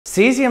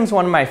Cesium is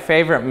one of my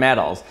favorite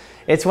metals.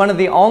 It's one of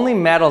the only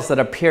metals that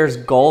appears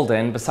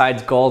golden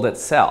besides gold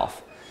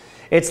itself.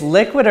 It's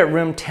liquid at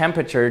room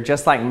temperature,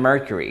 just like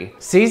mercury.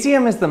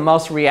 Cesium is the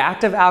most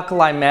reactive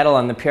alkali metal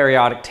in the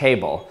periodic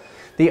table.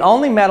 The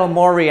only metal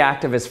more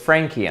reactive is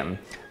francium,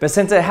 but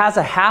since it has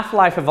a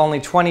half-life of only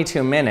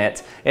 22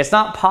 minutes, it's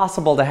not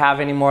possible to have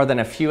any more than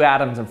a few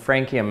atoms of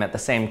francium at the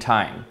same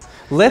time.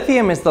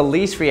 Lithium is the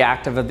least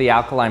reactive of the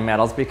alkali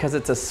metals because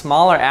it's a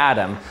smaller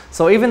atom,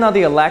 so even though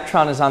the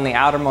electron is on the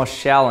outermost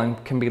shell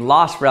and can be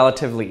lost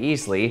relatively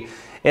easily,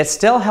 it's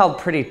still held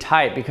pretty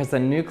tight because the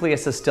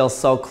nucleus is still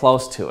so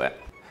close to it.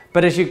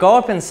 But as you go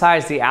up in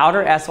size, the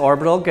outer s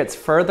orbital gets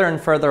further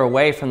and further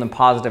away from the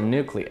positive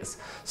nucleus.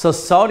 So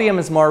sodium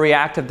is more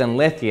reactive than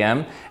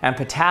lithium, and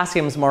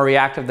potassium is more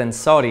reactive than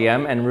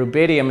sodium, and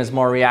rubidium is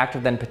more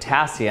reactive than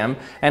potassium,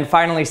 and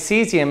finally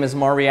cesium is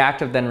more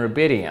reactive than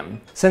rubidium.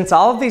 Since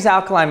all of these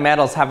alkali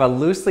metals have a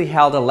loosely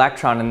held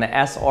electron in the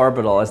s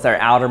orbital as their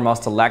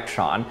outermost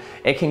electron,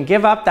 it can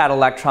give up that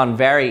electron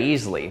very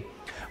easily.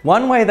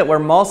 One way that we're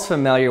most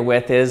familiar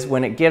with is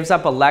when it gives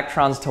up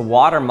electrons to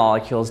water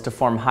molecules to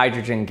form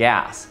hydrogen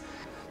gas.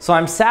 So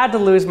I'm sad to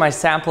lose my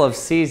sample of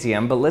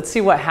cesium, but let's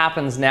see what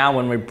happens now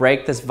when we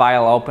break this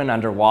vial open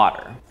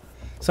underwater.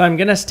 So I'm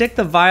gonna stick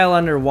the vial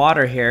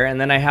underwater here,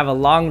 and then I have a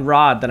long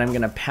rod that I'm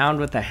gonna pound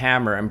with a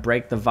hammer and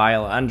break the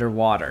vial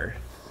underwater.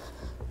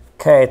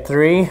 Okay,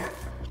 3,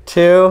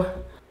 2,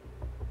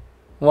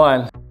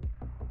 1.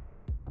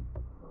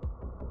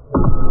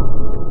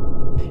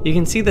 You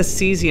can see the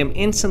cesium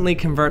instantly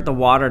convert the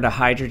water to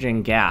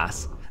hydrogen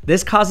gas.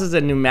 This causes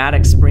a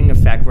pneumatic spring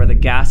effect where the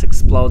gas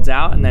explodes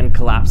out and then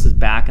collapses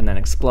back and then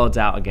explodes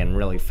out again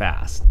really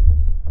fast.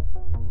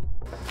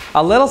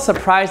 A little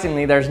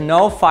surprisingly, there's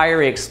no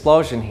fiery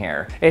explosion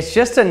here. It's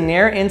just a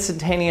near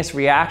instantaneous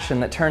reaction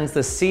that turns the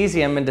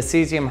cesium into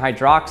cesium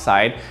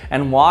hydroxide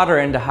and water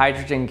into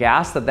hydrogen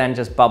gas that then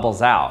just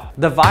bubbles out.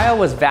 The vial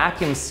was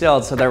vacuum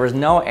sealed, so there was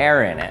no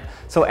air in it.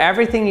 So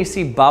everything you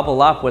see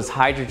bubble up was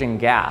hydrogen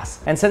gas.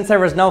 And since there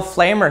was no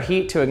flame or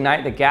heat to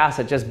ignite the gas,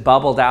 it just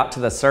bubbled out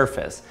to the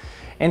surface.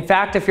 In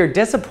fact, if you're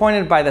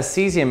disappointed by the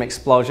cesium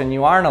explosion,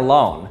 you aren't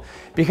alone.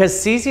 Because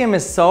cesium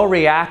is so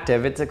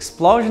reactive, its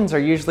explosions are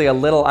usually a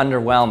little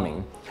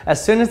underwhelming.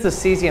 As soon as the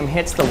cesium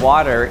hits the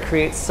water, it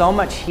creates so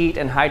much heat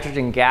and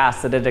hydrogen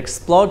gas that it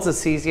explodes the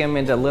cesium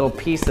into little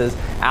pieces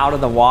out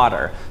of the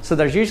water. So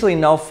there's usually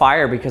no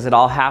fire because it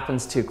all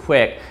happens too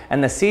quick,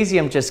 and the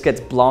cesium just gets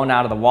blown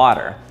out of the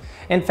water.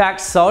 In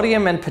fact,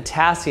 sodium and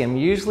potassium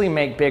usually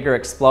make bigger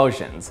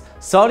explosions.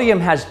 Sodium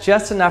has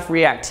just enough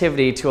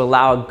reactivity to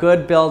allow a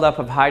good buildup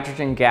of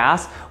hydrogen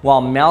gas while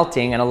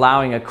melting and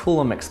allowing a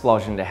Coulomb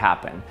explosion to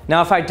happen.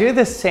 Now, if I do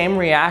this same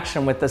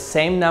reaction with the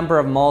same number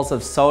of moles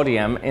of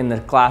sodium in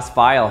the glass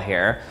vial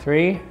here,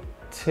 3,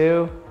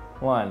 2,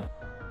 1.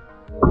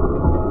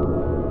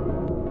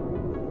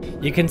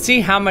 You can see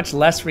how much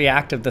less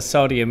reactive the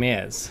sodium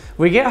is.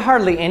 We get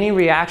hardly any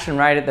reaction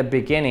right at the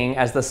beginning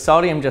as the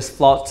sodium just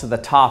floats to the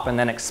top and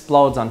then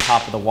explodes on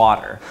top of the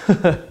water.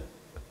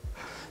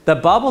 The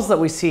bubbles that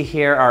we see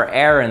here are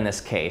air in this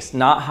case,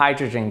 not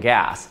hydrogen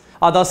gas.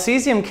 Although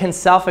cesium can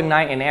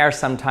self-ignite in air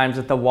sometimes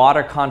if the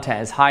water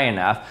content is high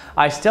enough,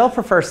 I still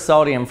prefer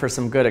sodium for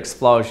some good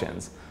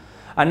explosions.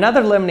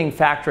 Another limiting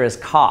factor is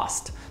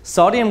cost.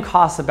 Sodium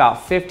costs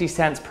about 50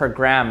 cents per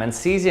gram and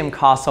cesium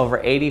costs over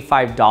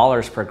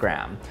 $85 per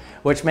gram,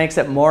 which makes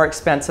it more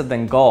expensive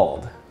than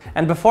gold.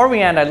 And before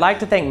we end, I'd like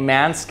to thank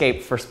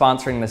Manscaped for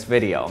sponsoring this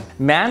video.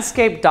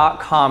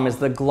 Manscaped.com is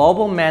the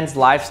global men's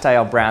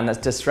lifestyle brand that's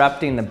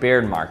disrupting the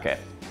beard market.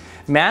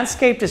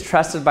 Manscaped is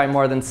trusted by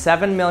more than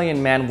 7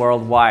 million men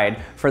worldwide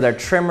for their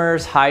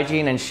trimmers,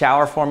 hygiene and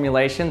shower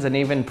formulations, and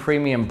even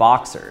premium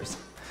boxers.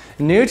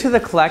 New to the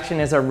collection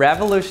is a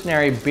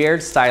revolutionary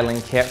beard styling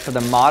kit for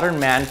the modern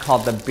man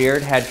called the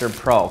Beard Hedger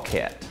Pro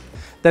kit.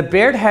 The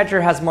Beard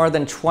Hedger has more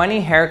than 20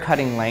 hair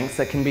cutting lengths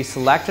that can be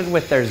selected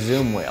with their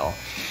zoom wheel.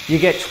 You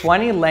get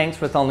 20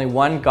 lengths with only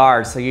one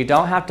guard, so you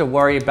don't have to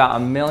worry about a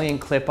million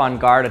clip-on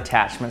guard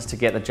attachments to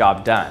get the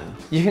job done.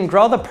 You can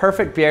grow the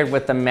perfect beard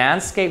with the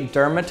Manscaped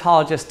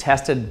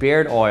dermatologist-tested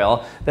beard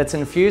oil that's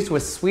infused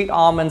with sweet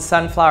almond,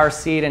 sunflower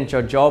seed, and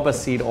jojoba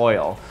seed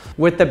oil.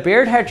 With the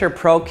Beard Hedger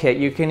Pro kit,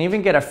 you can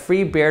even get a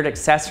free beard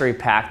accessory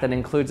pack that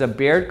includes a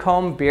beard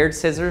comb, beard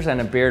scissors,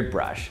 and a beard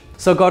brush.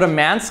 So go to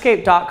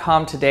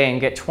manscaped.com today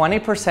and get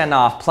 20%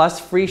 off plus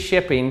free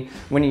shipping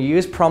when you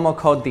use promo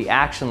code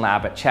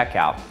TheActionLab at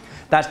checkout.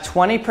 That's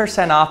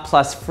 20% off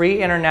plus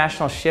free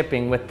international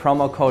shipping with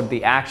promo code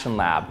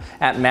TheActionLab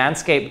at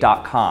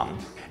manscaped.com.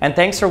 And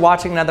thanks for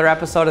watching another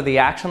episode of The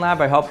Action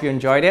Lab. I hope you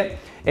enjoyed it.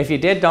 If you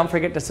did, don't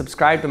forget to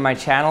subscribe to my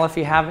channel if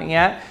you haven't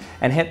yet,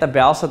 and hit the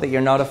bell so that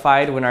you're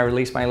notified when I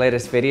release my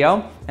latest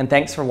video. And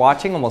thanks for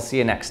watching, and we'll see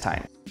you next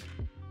time.